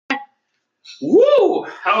Woo!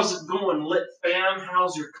 How's it going, Lit fam?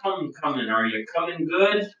 How's your coming? Are you coming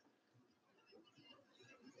good?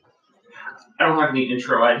 I don't have any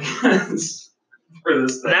intro ideas for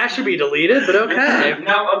this thing. That should be deleted, but okay.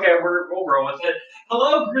 No, okay, we'll roll with it.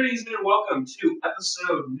 Hello, greetings, and welcome to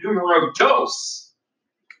episode numero dos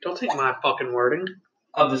Don't take my fucking wording.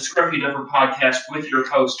 of the Scruffy Duffer podcast with your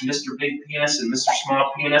host, Mr. Big Penis and Mr.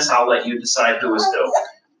 Small Penis. I'll let you decide who is who.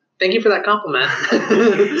 Thank you for that compliment.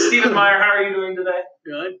 Stephen Meyer, how are you doing today?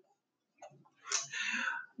 Good.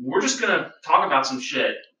 We're just going to talk about some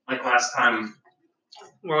shit like last time.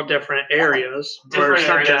 Well, different areas Different or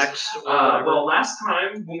subjects. Well, last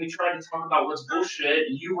time when we tried to talk about what's bullshit,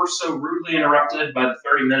 you were so rudely interrupted by the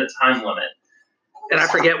 30-minute time limit. And I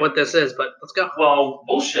forget what this is, but let's go. Well,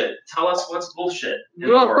 bullshit. Tell us what's bullshit.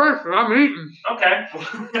 Well, first, I'm eating. Okay.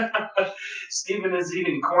 Stephen is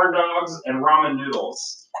eating corn dogs and ramen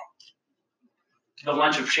noodles. The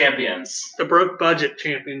lunch of champions. The Broke Budget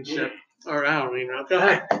Championship. Or I don't even know. Go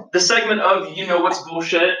ahead. The segment of You Know What's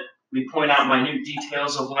Bullshit. We point out minute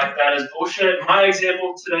details of life that is bullshit. My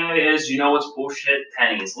example today is, you know what's bullshit?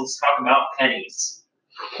 Pennies. Let's talk about pennies.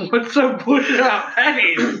 What's so bullshit about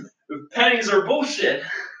pennies? Pennies are bullshit.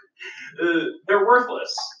 They're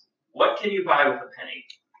worthless. What can you buy with a penny?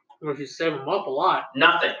 Well, if you save them up a lot.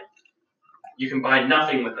 Nothing. You can buy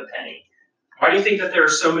nothing with a penny. Why do you think that there are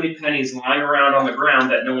so many pennies lying around on the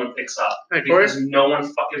ground that no one picks up? Hey, because no one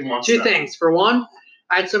fucking wants them. Two things. For one,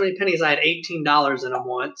 I had so many pennies I had $18 in them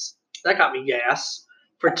once. That got me gas.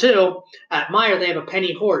 For two, at Meijer they have a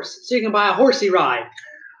penny horse, so you can buy a horsey ride.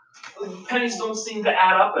 Pennies don't seem to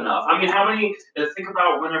add up enough. I mean, how many? Think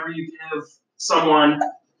about whenever you give someone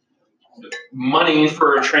money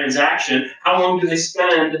for a transaction, how long do they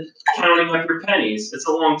spend counting like your pennies? It's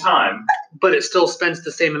a long time. But it still spends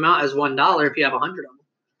the same amount as $1 if you have 100 of them.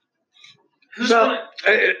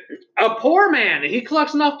 A poor man, he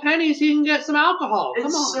collects enough pennies, he can get some alcohol. Come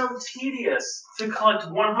on. It's so tedious to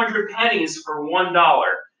collect 100 pennies for $1.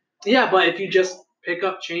 Yeah, but if you just pick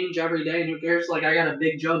up change every day, who cares? Like, I got a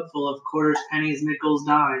big jug full of quarters, pennies, nickels,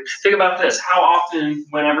 dimes. Think about this. How often,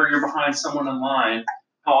 whenever you're behind someone in line,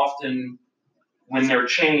 how often, when their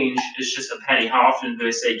change is just a penny, how often do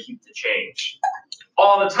they say keep the change?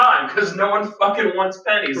 All the time, because no one fucking wants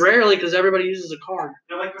pennies. Rarely, because everybody uses a card.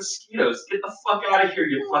 They're like mosquitoes. Get the fuck out of here,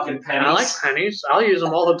 you fucking pennies. I like pennies. I'll use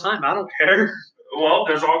them all the time. I don't care. Well,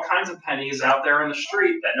 there's all kinds of pennies out there in the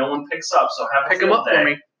street that no one picks up, so have a Pick them field up day. for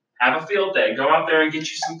me. Have a field day. Go out there and get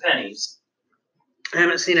you some pennies. I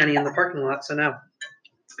haven't seen any in the parking lot, so no.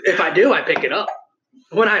 If I do, I pick it up.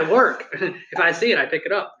 When I work, if I see it, I pick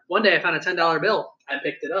it up. One day I found a $10 bill. I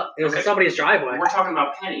picked it up. It was in somebody's driveway. We're talking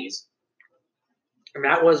about pennies. And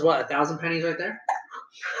that was, what, 1,000 pennies right there?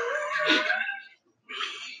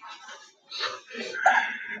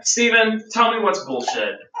 Steven, tell me what's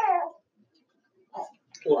bullshit.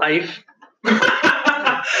 Life.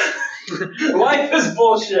 Life is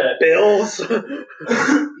bullshit. Bills.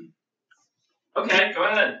 Okay, go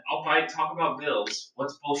ahead. I'll talk about bills.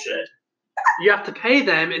 What's bullshit? You have to pay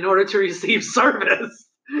them in order to receive service.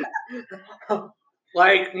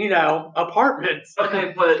 Like, apartments.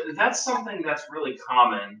 Okay, but that's something that's really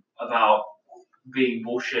common about being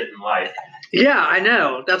bullshit in life. Yeah, I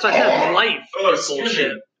know. That's why I said life is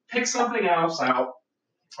bullshit. Pick something else out,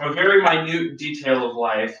 a very minute detail of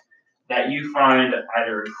life that you find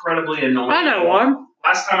either incredibly annoying. I know one.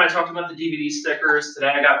 Last time I talked about the DVD stickers.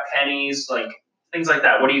 Today I got pennies, like things like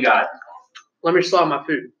that. What do you got? Let me swallow my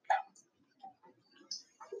food.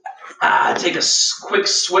 Take a quick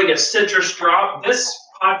swig of citrus drop. This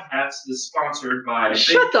podcast is sponsored by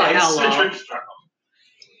Shut the hell up. Citrus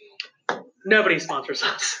Drop. Nobody sponsors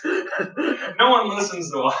us. No one listens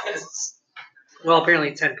to us. Well,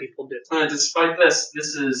 apparently 10 people do. Despite this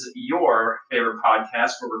is your favorite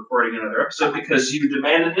podcast. We're recording another episode because you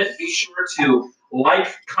demanded it. Be sure to like,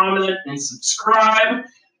 comment, and subscribe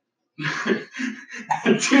to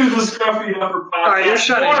the Scruffy Duffer podcast. All right, you're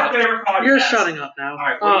shutting up. Favorite podcast. You're shutting up now. All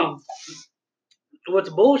right, what's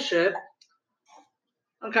bullshit?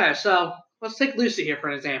 Okay, so let's take Lucy here for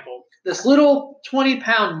an example. This little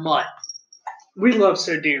 20-pound mutt we love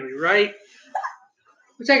so dearly, right?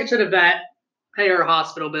 We take her to the vet, pay her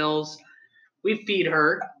hospital bills, we feed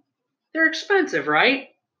her. They're expensive, right?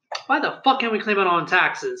 Why the fuck can't we claim it on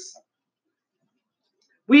taxes?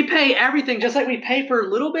 We pay everything just like we pay for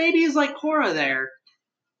little babies like Cora there.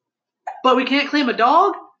 But we can't claim a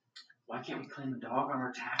dog? Why can't we claim a dog on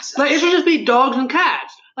our taxes? Like, it should just be dogs and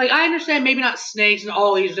cats. Like, I understand maybe not snakes and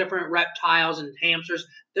all these different reptiles and hamsters.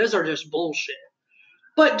 Those are just bullshit.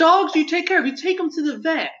 But dogs, you take care of. You take them to the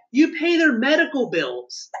vet. You pay their medical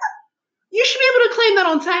bills. You should be able to claim that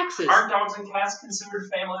on taxes. Aren't dogs and cats considered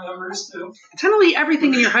family members too? Technically,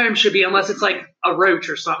 everything in your home should be, unless it's like a roach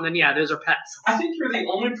or something. Then yeah, those are pets. I think you're the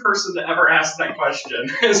only person to ever ask that question.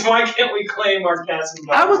 Is why can't we claim our cats and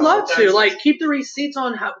dogs? I would on love the to, taxes? like, keep the receipts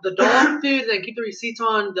on the dog food, then keep the receipts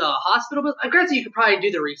on the hospital bill. Granted, you could probably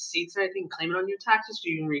do the receipts and everything, claim it on your taxes, so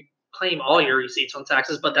you can claim all your receipts on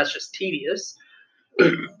taxes, but that's just tedious.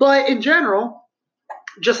 But in general,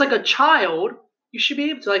 just like a child, you should be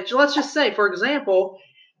able to, like, let's just say, for example,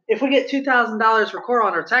 if we get $2,000 for Cora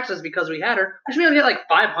on our taxes because we had her, we should be able to get like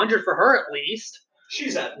 $500 for her at least.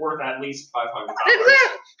 She's worth at least $500.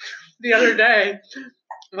 Exactly. The other day,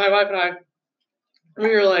 my wife and I, we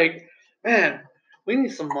were like, man, we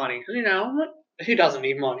need some money. You know, who doesn't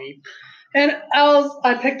need money? And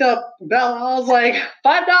I picked up Belle. I was like, $5.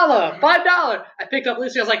 I picked up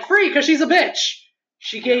Lucy. I was like, free, because she's a bitch.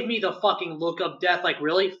 She gave me the fucking look of death. Like,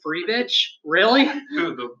 really? Free, bitch? Really?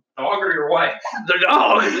 Who, the dog or your wife? The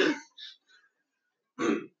dog.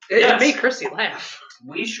 It made Chrissy laugh.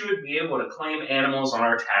 We should be able to claim animals on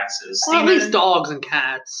our taxes. Well, at Steven, least dogs and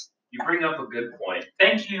cats. You bring up a good point.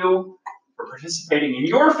 Thank you for participating in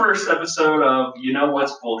your first episode of You Know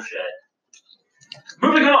What's Bullshit.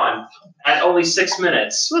 Moving on, at only 6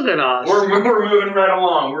 minutes. Look at us. We're moving right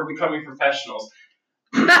along. We're becoming professionals.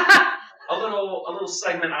 A little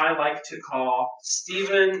segment I like to call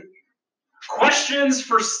Steven Questions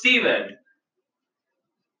for Steven.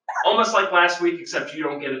 Almost like last week, except you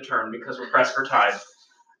don't get a turn because we're pressed for time.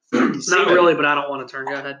 Not Steven, really, but I don't want to turn.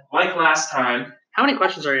 Go ahead. Like last time, How many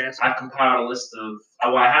questions are you asking? I've compiled a list of.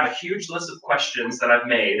 Well, I have a huge list of questions that I've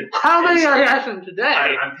made. How many are you asking today?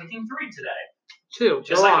 I'm picking 3 today. 2.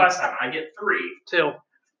 Just Go like on. last time, I get 3. 2.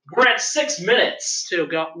 We're at 6 minutes. 2.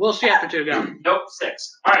 Go. We'll see after 2. Go. Nope,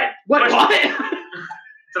 6. All right. What? Question- What?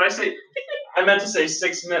 Did I say? I meant to say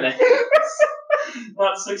 6 minutes.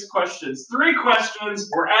 Not 6 questions. 3 questions.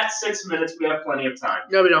 We're at 6 minutes. We have plenty of time.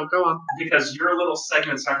 No, we don't. Go on. Because your little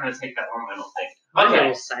segment's not going to take that long, I don't think. My Okay.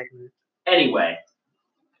 little segment. Anyway.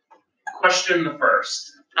 Question the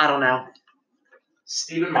first. I don't know.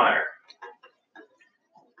 Stephen Meyer.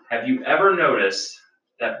 Have you ever noticed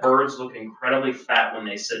that birds look incredibly fat when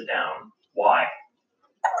they sit down? Why?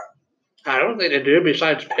 I don't think they do,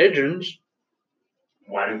 besides pigeons.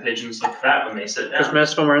 Why do pigeons look fat when they sit Because down?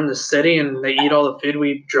 most of them are in the city and they eat all the food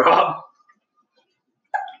we drop.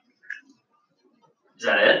 Is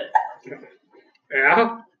that it?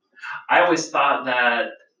 Yeah. I always thought that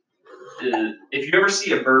if you ever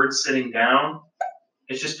see a bird sitting down,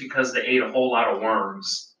 it's just because they ate a whole lot of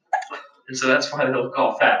worms. And so that's why they look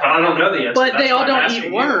all fat. But I don't know the answer. But That's they all why I'm don't asking eat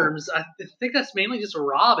you. worms. I think that's mainly just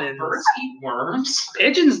robins. Birds eat worms?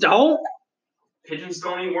 Pigeons don't. Pigeons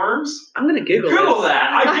don't eat worms? I'm going to Google Google this.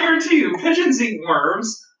 that. I guarantee you, pigeons eat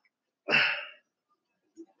worms.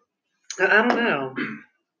 I don't know.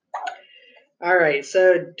 All right,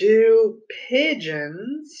 so do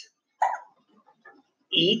pigeons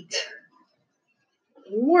eat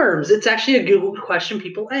worms? It's actually a Google question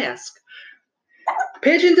people ask.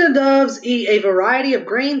 Pigeons and doves eat a variety of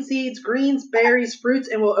grain seeds, greens, berries, fruits,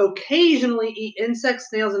 and will occasionally eat insects,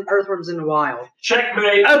 snails, and earthworms in the wild.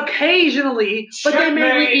 Checkmate. Occasionally, but they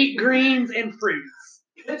mainly Checkmate. eat greens and fruits.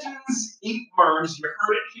 Pigeons eat worms. You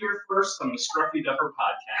heard it here first on the Scruffy Dupper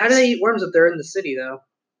podcast. How do they eat worms if they're in the city, though?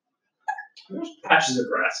 There's patches of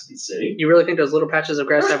grass in the city. You really think those little patches of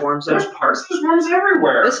grass have worms in There's them? parts. There's worms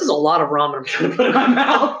everywhere. This is a lot of ramen I'm trying to put in my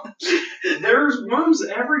mouth. There's worms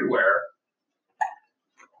everywhere.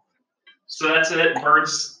 So that's it.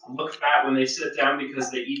 Birds look fat when they sit down because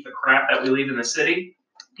they eat the crap that we leave in the city.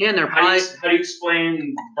 Yeah, and they're How do probably... you, how do you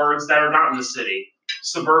explain birds that are not in the city?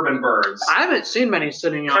 Suburban birds. I haven't seen many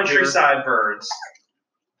sitting out here. Countryside birds.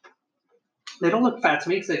 They don't look fat to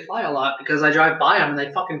me because they fly a lot because I drive by them and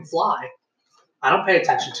they fucking fly. I don't pay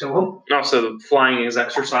attention to them. Also, flying is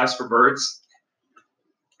exercise for birds.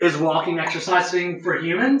 Is walking exercising for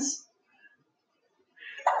humans?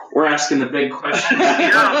 We're asking the big question. You're on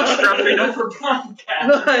the Scruffy Dupper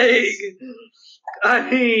podcast. Like, I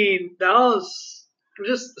mean, that was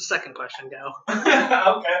just the second question, go.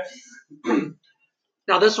 Okay.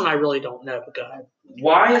 Now, this one I really don't know, but go ahead.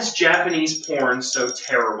 Why is Japanese porn so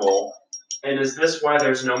terrible? And is this why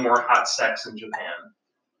there's no more hot sex in Japan?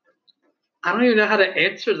 I don't even know how to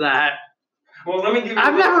answer that. Well, let me give you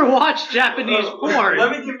I've never watched Japanese porn.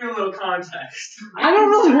 Let me give you a little context. I don't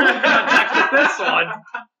really want context with this one.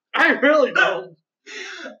 I really don't.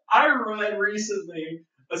 I read recently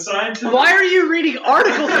a scientific... Why are you reading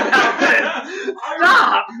articles about this?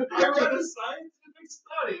 Stop! I read a scientific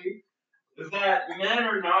study that men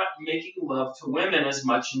are not making love to women as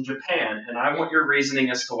much in Japan, and I want your reasoning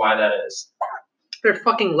as to why that is. They're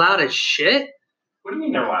fucking loud as shit. What do you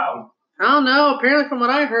mean they're loud? I don't know. Apparently, from what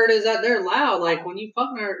I've heard, is that they're loud. Like when you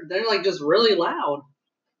fuck her, they're like just really loud.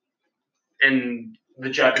 And the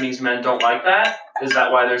Japanese men don't like that? Is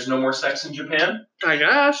that why there's no more sex in Japan? I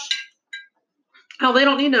guess. Hell, they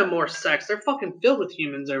don't need no more sex. They're fucking filled with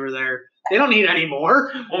humans over there. They don't need any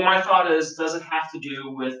more. Well, my thought is, does it have to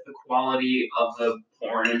do with the quality of the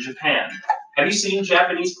porn in Japan? Have you seen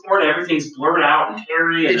Japanese porn? Everything's blurred out and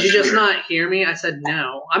hairy. And Did you just weird. not hear me? I said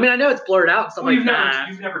no. I mean, I know it's blurred out and stuff like that.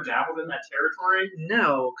 You've never dabbled in that territory?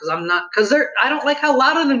 No, because I'm not. Because I don't like how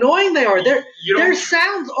loud and annoying they are. Their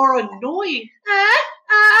sounds are annoying.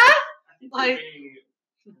 I think like- they're being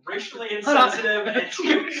racially Hold on. insensitive.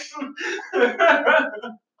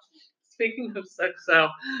 Speaking of sex, so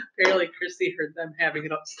apparently Christy heard them having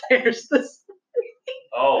it upstairs.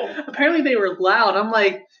 Oh. Apparently they were loud. I'm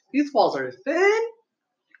like, these walls are thin.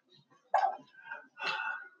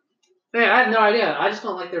 Man, I had no idea. I just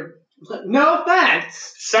don't like their. No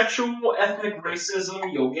offense. Sexual ethnic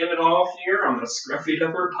racism, you'll get it all here on the Scruffy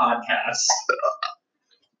Duffer podcast.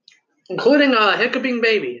 Including a hiccuping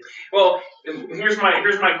baby. Well, here's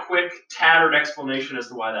my quick tattered explanation as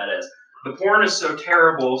to why that is. The porn is so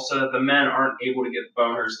terrible so that the men aren't able to get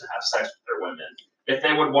boners to have sex with their women. If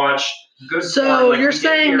they would watch good porn, So like you're we get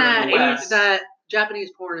saying here that in the West, that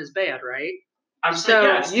Japanese porn is bad, right? I'm so saying,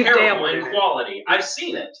 yeah, it's you've terrible dabbled in in it. quality. I've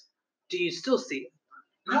seen it. Do you still see it?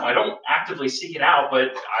 No, I don't actively seek it out, but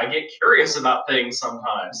I get curious about things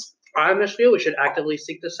sometimes. I just feel we should actively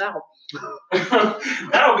seek this out.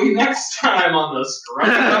 That'll be next time on the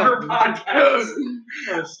Scruffy Duffer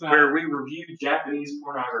podcast, where we review Japanese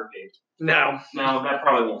pornography. No. No, that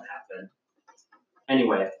probably won't happen.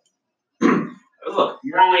 Anyway, look,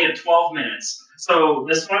 you're only at 12 minutes. So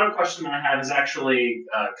this final question that I have is actually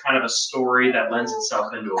kind of a story that lends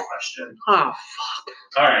itself into a question. Oh,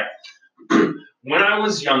 All right. When I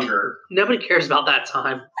was younger, nobody cares about that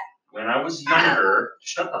time.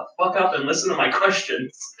 shut the fuck up and listen to my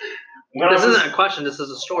questions. This isn't a question, this is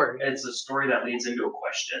a story. It's a story that leads into a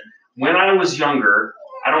question. When I was younger,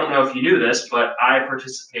 I don't know if you knew this, but I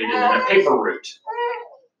participated in a paper route.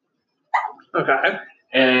 Okay.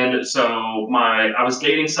 And so I was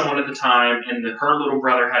dating someone at the time, and her little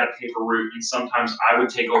brother had a paper route, and sometimes I would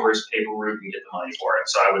take over his paper route and get the money for it.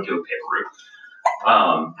 So I would do a paper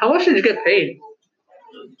route. How much did you get paid?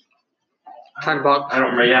 $10. I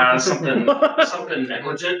don't remember. Yeah, something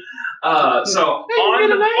negligent. So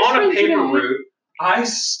on a paper route, I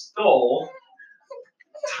stole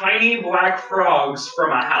tiny black frogs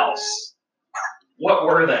from a house. What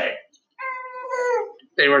were they?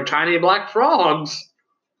 They were tiny black frogs.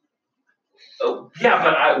 Oh, yeah,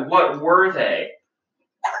 but what were they?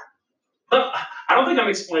 I don't think I'm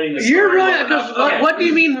explaining this. You're story right. well Because enough. Okay. what do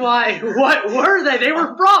you mean? Why? What were they? They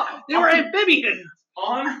were frogs. They were amphibians.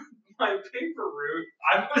 On my paper route,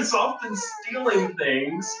 I was often stealing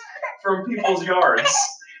things from people's yards.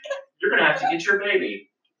 You're gonna have to get your baby.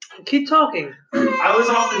 Keep talking. I was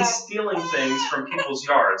often stealing things from people's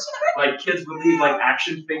yards. Like kids would leave like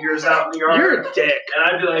action figures out in the yard. You're a dick. And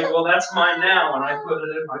I'd be like, well, that's mine now. And I put it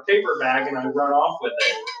in my paper bag and I'd run off with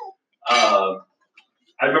it.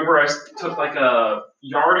 I remember I took like a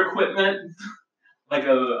yard equipment, like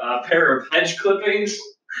a pair of hedge clippings.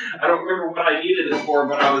 I don't remember what I needed it for,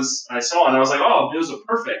 but I saw it and I was like, oh, those are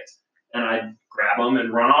perfect. And I'd grab them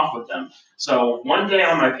and run off with them. So one day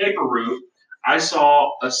on my paper route, I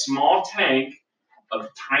saw a small tank of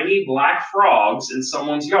tiny black frogs in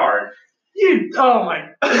someone's yard. Oh my.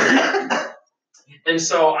 And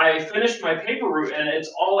so I finished my paper route, and it's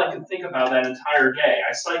all I could think about that entire day.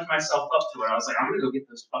 I psyched myself up to it. I was like, I'm going to go get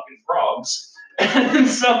those fucking frogs. And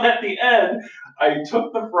so at the end, I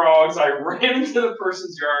took the frogs, I ran into the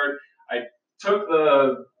person's yard, I took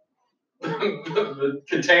the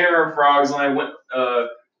container of frogs, and I went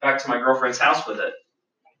back to my girlfriend's house with it.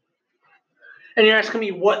 And you're asking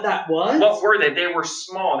me what that was? What were they? They were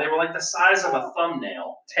small. They were like the size of a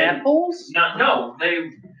thumbnail. Tadpoles? No, they...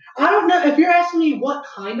 I don't know. If you're asking me what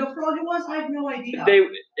kind of frog it was, I have no idea.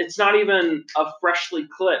 It's not even a freshly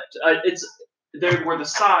clipped. They were the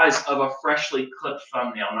size of a freshly clipped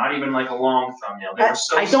thumbnail, not even like a long thumbnail. They were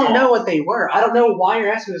so I don't small. know what they were. I don't know why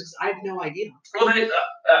you're asking this because I have no idea. Well,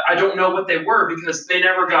 I don't know what they were because they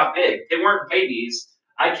never got big. They weren't babies.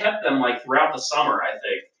 I kept them like throughout the summer, I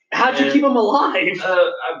think. How'd you keep them alive?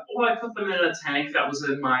 I put them in a tank that was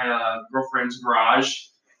in my girlfriend's garage.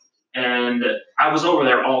 And I was over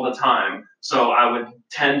there all the time, so I would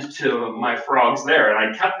tend to my frogs there, and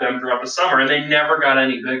I kept them throughout the summer, and they never got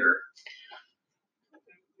any bigger.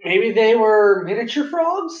 Maybe they were miniature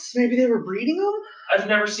frogs? Maybe they were breeding them? I've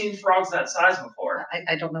never seen frogs that size before.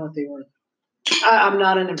 I don't know what they were. I'm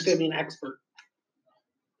not an amphibian expert.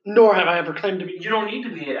 Nor have I ever claimed to be. You don't need to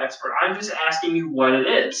be an expert. I'm just asking you what it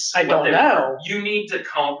is. I don't know. You need to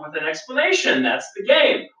come up with an explanation. That's the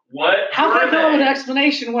game. How can I come up with an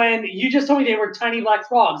explanation when you just told me they were tiny black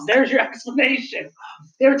frogs? There's your explanation.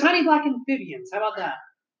 They were tiny black amphibians. How about that?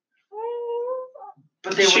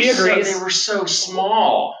 But they were so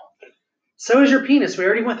small. So is your penis. We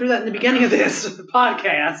already went through that in the beginning of this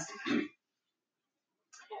podcast.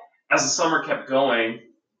 As the summer kept going,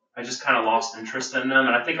 I just kind of lost interest in them,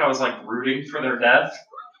 and I think I was like rooting for their death.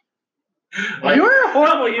 Like, you were a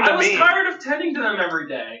horrible human being. I was tired of tending to them every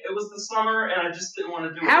day. It was the summer, and I just didn't want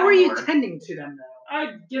to do it. How are you tending to them, though?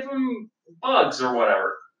 I'd give them bugs or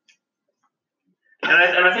whatever. And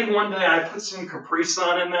I think one day I put some Capri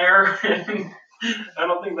Sun in there, and I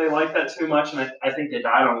don't think they liked that too much, and I think they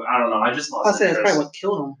died. I don't know. I just lost interest. That's probably what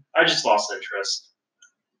killed them. I just lost interest.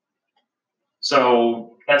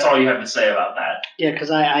 So that's all you have to say about that. Yeah,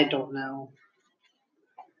 because I don't know.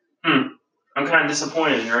 I'm kind of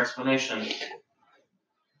disappointed in your explanation.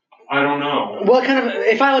 I don't know. What kind of?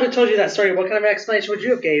 If I would have told you that story, what kind of explanation would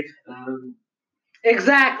you have gave?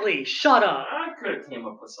 Exactly. Shut up. I could have came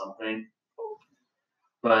up with something.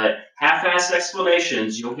 But half-assed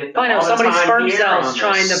explanations, you'll get them all the time somebody's sperm here cells on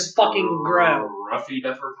trying to this fucking grow. Ruffy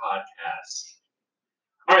Duffer podcast.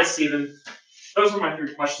 All right, Steven. Those were my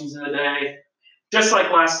 3 questions of the day. Just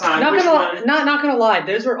like last time. Not gonna lie,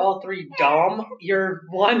 those were all 3 dumb. Your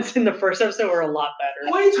ones in the first episode were a lot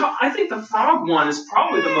better. What are you talking? I think the frog one is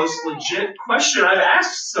probably the most legit question I've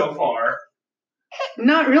asked so far.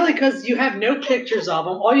 Not really, because you have no pictures of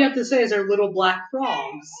them. All you have to say is they're little black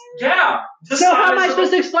frogs. Yeah. So how am I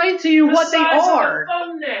supposed to explain to you what they are?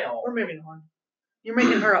 Thumbnail. We're moving on. You're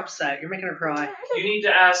making her upset. You're making her cry. You need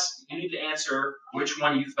to answer which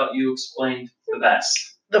one you felt you explained the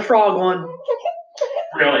best. The frog one.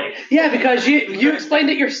 Really? Yeah, because you explained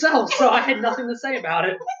it yourself, so I had nothing to say about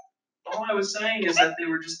it. All I was saying is that they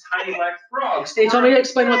were just tiny black frogs. They told me to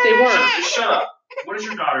explain what they were. Just shut up. What does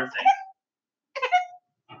your daughter think?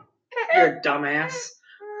 You're a dumbass.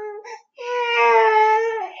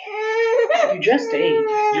 You just ate.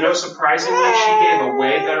 You know, surprisingly, she gave a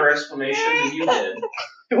way better explanation than you did.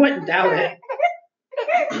 I wouldn't doubt it.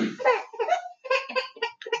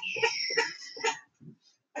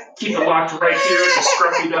 Keep it locked right here at the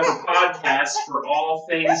Scruffy Duffer podcast for all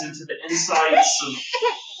things into the insights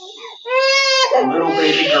of little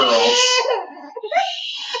baby girls.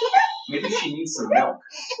 Maybe she needs some milk.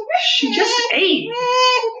 She just ate.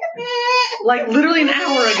 Like literally an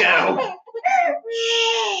hour ago.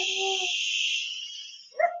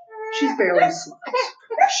 She's barely slept.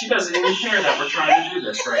 She doesn't even care that we're trying to do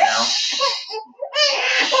this right now.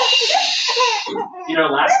 You know,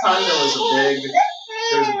 last time there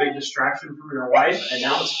was a big distraction from your wife, and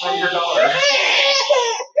now it's from your daughter.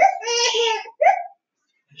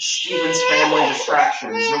 Steven's family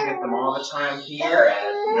distractions. You'll get them all the time here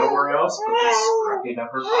and nowhere else but this Scruffy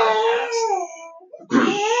Duffer podcast.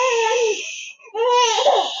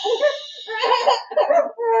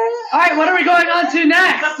 Alright, what are we going on to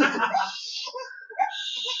next?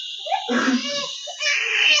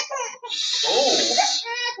 Oh.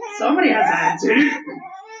 Somebody has attitude.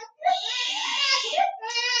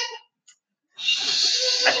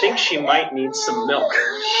 I think she might need some milk.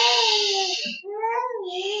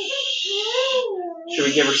 Should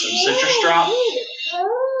we give her some citrus drop?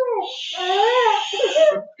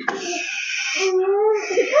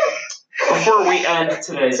 Before we end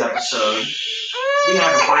today's episode, we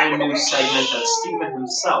have a brand new segment that Steven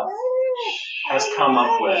himself has come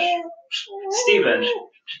up with. Steven,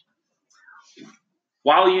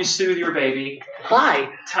 while you soothe your baby,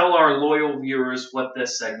 tell our loyal viewers what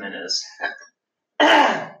this segment is.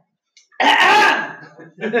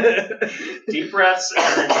 Deep breaths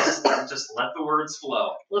and then just let the words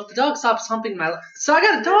flow. Well, if the dog stops humping my leg. So I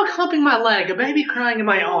got a dog humping my leg, a baby crying in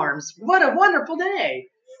my arms. What a wonderful day.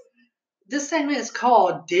 This segment is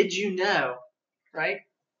called Did You Know? Right?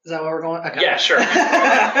 Is that what we're going? Okay. Yeah, sure.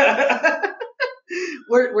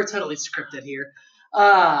 We're totally scripted here.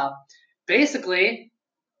 Basically,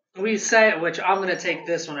 we say, which I'm going to take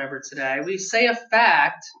this one over today. We say a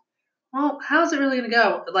fact. Well, how's it really going to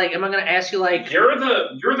go? Like, am I going to ask you, like... You're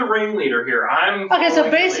the ringleader here. Okay,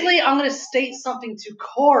 so basically, I'm going to state something to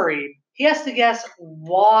Corey. He has to guess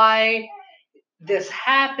why this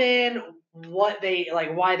happened, why they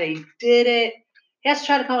did it. He has to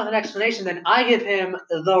try to come up with an explanation. Then I give him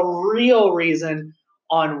the real reason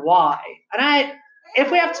on why. And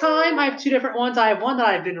if we have time, I have 2 different ones. I have one that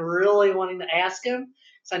I've been really wanting to ask him,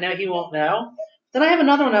 so I know he won't know. Then I have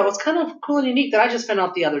another one that was kind of cool and unique that I just found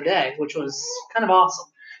out the other day, which was kind of awesome.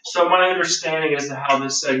 So my understanding as to how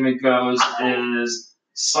this segment goes is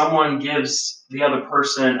someone gives the other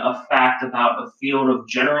person a fact about a field of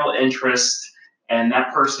general interest, and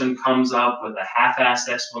that person comes up with a half-assed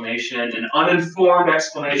explanation, an uninformed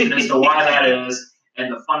explanation as to why that is,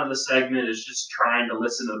 and the fun of the segment is just trying to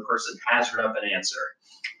listen to the person hazard up an answer.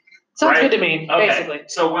 Sounds Right? good to me, Okay. basically.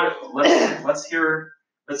 So what? Let's hear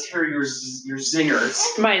your zingers.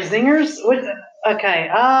 My zingers? Okay.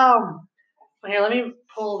 Here, let me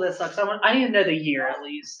pull this up. I need to know the year at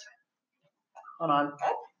least. Hold on.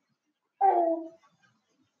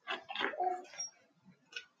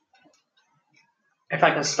 If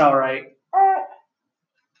I can spell right.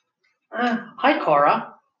 Hi,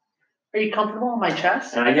 Cora. Are you comfortable on my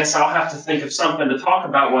chest? And I guess I'll have to think of something to talk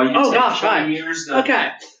about while you take 20 years to...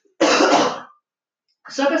 Okay.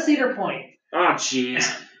 So at Cedar Point. Oh,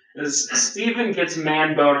 jeez. Steven gets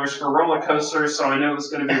man boners for roller coasters, so I know it's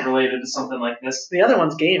going to be related to something like this. The other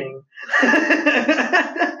one's gaming. All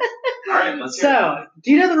right, let's hear it. So,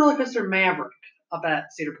 do you know the roller coaster Maverick up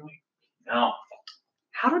at Cedar Point? No.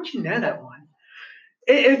 How don't you know that one?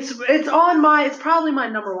 It's probably my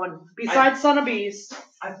number one besides Son of Beast.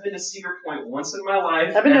 I've been to Cedar Point once in my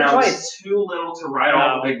life. I've been there twice. I was too little to ride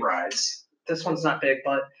all the big rides. This one's not big,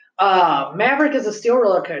 but Maverick is a steel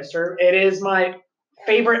roller coaster. It is my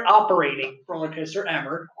favorite operating roller coaster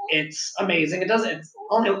ever. It's amazing. It doesn't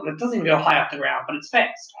even go high off the ground, but it's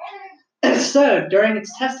fast. So during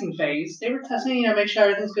its testing phase, they were testing, make sure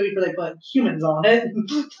everything's good before they put humans on it,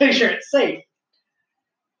 to make sure it's safe.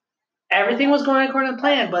 Everything was going according to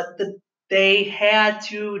plan, but they had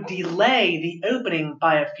to delay the opening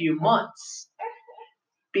by a few months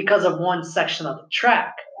because of one section of the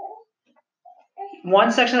track.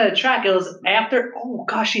 One section of the track, it was after, oh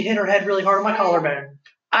gosh, she hit her head really hard on my collarbone.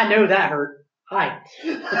 I know that hurt. Hi.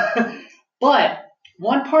 But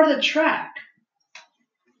one part of the track,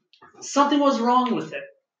 something was wrong with it.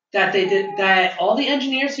 That all the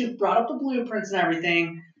engineers who brought up the blueprints and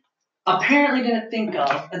everything apparently didn't think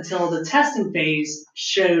of until the testing phase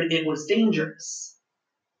showed it was dangerous.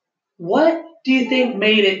 What do you think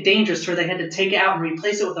made it dangerous where they had to take it out and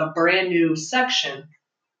replace it with a brand new section?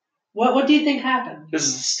 What do you think happened? This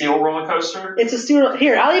is a steel roller coaster? It's a steel...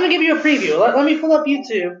 Here, I'll even give you a preview. Let me pull up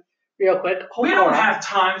YouTube real quick. We don't have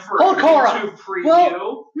time for a YouTube preview.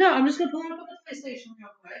 Well, no, I'm just going to pull it up on the PlayStation real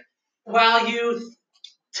quick. While you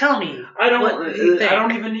tell me what you think. I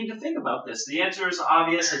don't even need to think about this. The answer is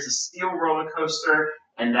obvious. It's a steel roller coaster,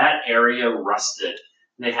 and that area rusted.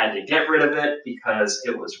 They had to get rid of it because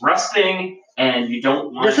it was rusting, and you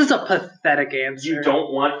don't want... This is a pathetic answer. You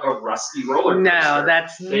don't want a rusty roller coaster. No,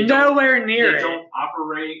 that's nowhere near it. They don't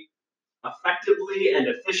operate effectively and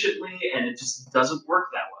efficiently, and it just doesn't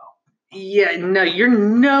work that well. Yeah, no, you're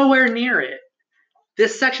nowhere near it.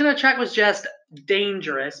 This section of the track was just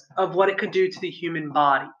dangerous of what it could do to the human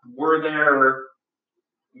body. Were there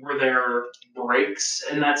brakes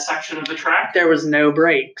in that section of the track? There was no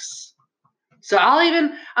brakes. So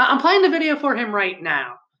I'm playing the video for him right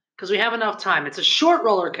now because we have enough time. It's a short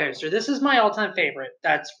roller coaster. This is my all-time favorite.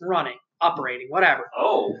 That's running, operating, whatever.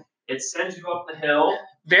 Oh, it sends you up the hill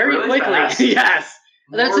very really quickly. Fast. Yes.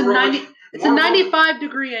 It's a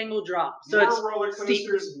 95-degree angle drop. So more roller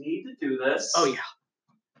coasters need to do this. Oh yeah.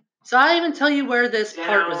 So I'll even tell you where this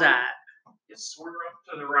part was at. You swerve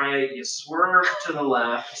to the right. You swerve to the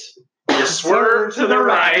left. You swerve to the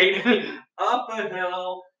right. Up a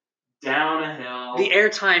hill. Down a hill. The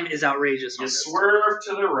airtime is outrageous. You swerve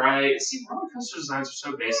to the right. See, roller coaster designs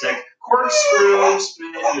are so basic. Corkscrew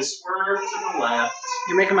spin. You swerve to the left.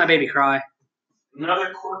 You're making my baby cry.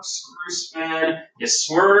 Another corkscrew spin. You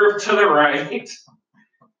swerve to the right.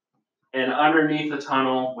 And underneath the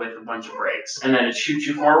tunnel with a bunch of brakes. And then it shoots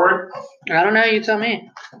you forward. I don't know. You tell me.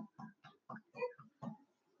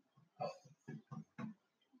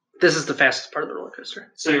 This is the fastest part of the roller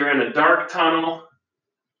coaster. So you're in a dark tunnel.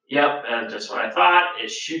 Yep, that's what I thought.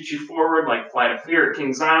 It shoots you forward like Flight of Fear at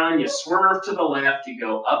Kings Island. You swerve to the left. You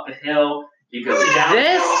go up a hill. You go down.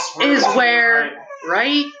 This is where,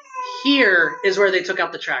 right here, is where they took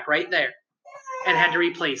out the track, right there, and had to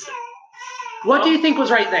replace it. What do you think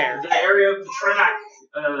was right there? The area of the track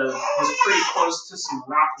was pretty close to some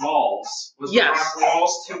rock walls. Was the rock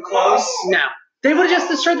walls too close? No. They would have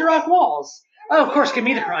just destroyed the rock walls. Oh, of course, give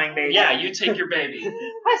me the crying baby. Yeah, you take your baby.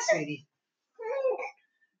 Hi, sweetie.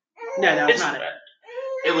 No, it's not it.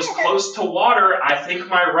 It was close to water. I think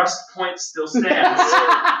my rust point still stands.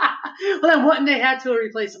 Well, then wouldn't they have to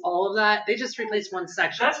replace all of that? They just replaced one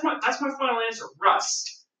section. That's my final answer.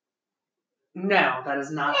 Rust. No, that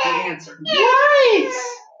is not the answer. What?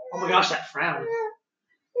 Oh my gosh, that frown.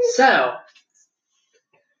 So,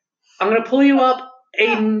 I'm going to pull you up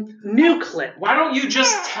a new clip. Why don't you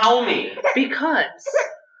just tell me? Because.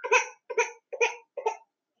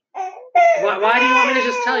 Why do you want me to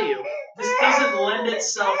just tell you? This doesn't lend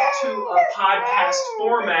itself to a podcast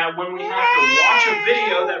format when we have to watch a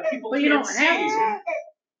video that people can't see.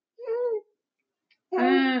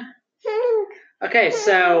 Have to. Okay,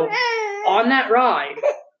 so on that ride,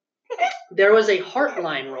 there was a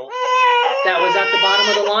Heartline roll that was at the bottom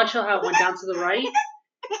of the launch hill, how it went down to the right.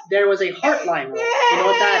 There was a Heartline roll. You know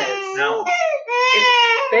what that is? No.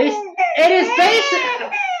 It is basic.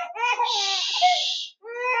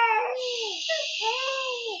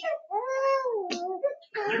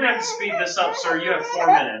 You're going to have to speed this up, sir. You have 4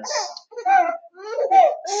 minutes.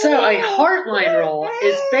 So a Heartline roll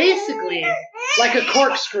is basically like a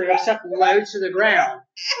corkscrew, except low to the ground.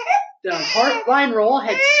 The Heartline roll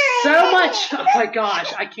had so much. Oh my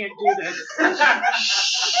gosh, I can't do this.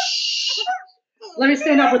 Let me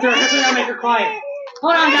stand up with her. Hopefully I'll make her quiet.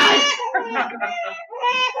 Hold on, guys.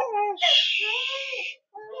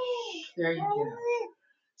 There you go.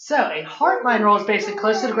 So a Heartline roll is basically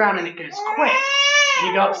close to the ground and it goes quick. And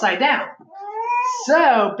you go upside down.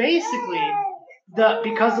 So basically,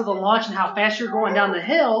 because of the launch and how fast you're going down the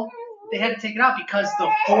hill, they had to take it out because the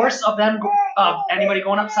force of anybody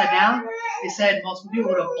going upside down, they said multiple people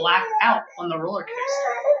would have blacked out on the roller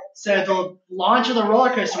coaster. So the launch of the roller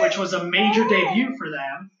coaster, which was a major debut for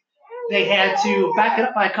them, they had to back it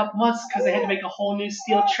up by a couple months because they had to make a whole new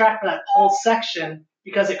steel track for that whole section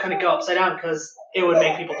because it couldn't go upside down because it would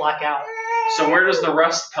make people black out. So where does the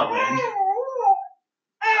rust come in?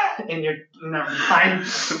 Never mind.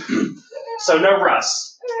 So no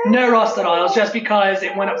rust. No rust at all. It was just because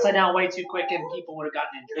it went upside down way too quick and people would have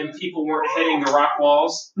gotten injured. And people weren't hitting the rock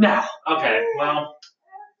walls? No. Okay, well.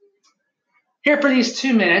 Here for these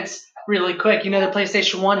 2 minutes, really quick. You know the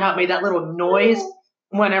PlayStation 1, how it made that little noise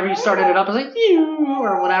whenever you started it up? It was like, "Ew,"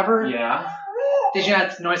 or whatever. Yeah. Did you know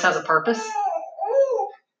that noise has a purpose?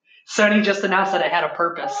 Sony just announced that it had a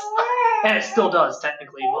purpose. And it still does,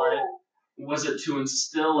 technically, but... Was it to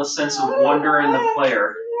instill a sense of wonder in the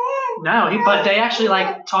player? No, but they actually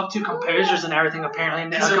talked to composers and everything apparently,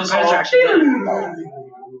 and the composer actually did.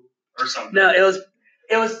 Or something. No,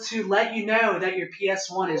 it was to let you know that your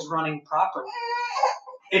PS1 is running properly.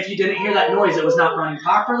 If you didn't hear that noise, it was not running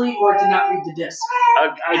properly, or it did not read the disc.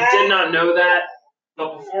 I did not know that,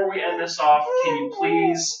 but before we end this off, can you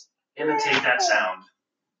please imitate that sound?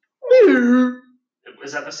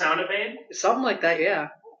 Is that the sound it made? Something like that, yeah.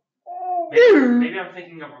 Maybe I'm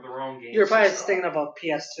thinking of the wrong game. You're probably thinking about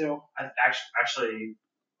PS2. Actually,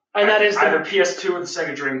 and that is either PS2 or the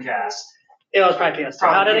Sega Dreamcast. It was probably PS2.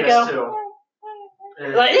 Probably How did PS2. it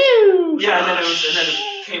go? Like, ew! Yeah, and then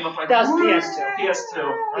it came up like that was PS2. PS2.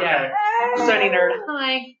 Okay. Yeah. Sony nerd.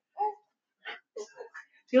 Hi.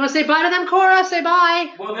 Do you want to say bye to them, Cora? Say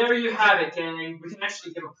bye. Well, there you have it, gang. We can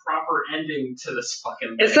actually give a proper ending to this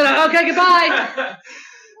fucking thing. Instead of, okay, goodbye.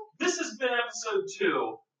 This has been episode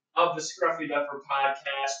 2 of the Scruffy Duffer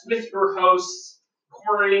podcast with your hosts,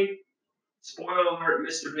 Corey, spoiler alert,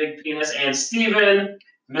 Mr. Big Penis, and Steven,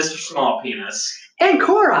 Mr. Small Penis. And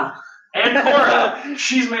Cora. And Cora.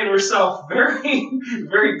 She's made herself very,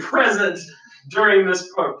 very present during this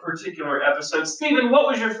particular episode. Steven, what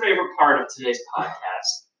was your favorite part of today's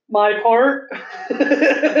podcast? My part. I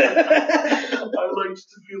liked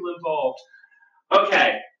to feel involved.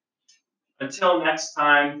 Okay. Until next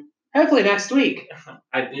time. Hopefully next week.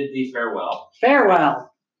 I bid thee farewell. Farewell.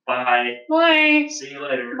 Bye. Bye. See you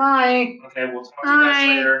later. Bye. Okay, we'll talk to you guys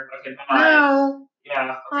later. Okay, bye. No.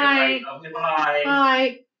 Yeah. Okay, Bye. bye. Okay, bye.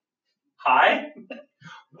 Bye. Hi.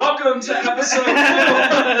 Welcome to episode 2 of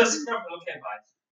the Scruffy. Okay, bye.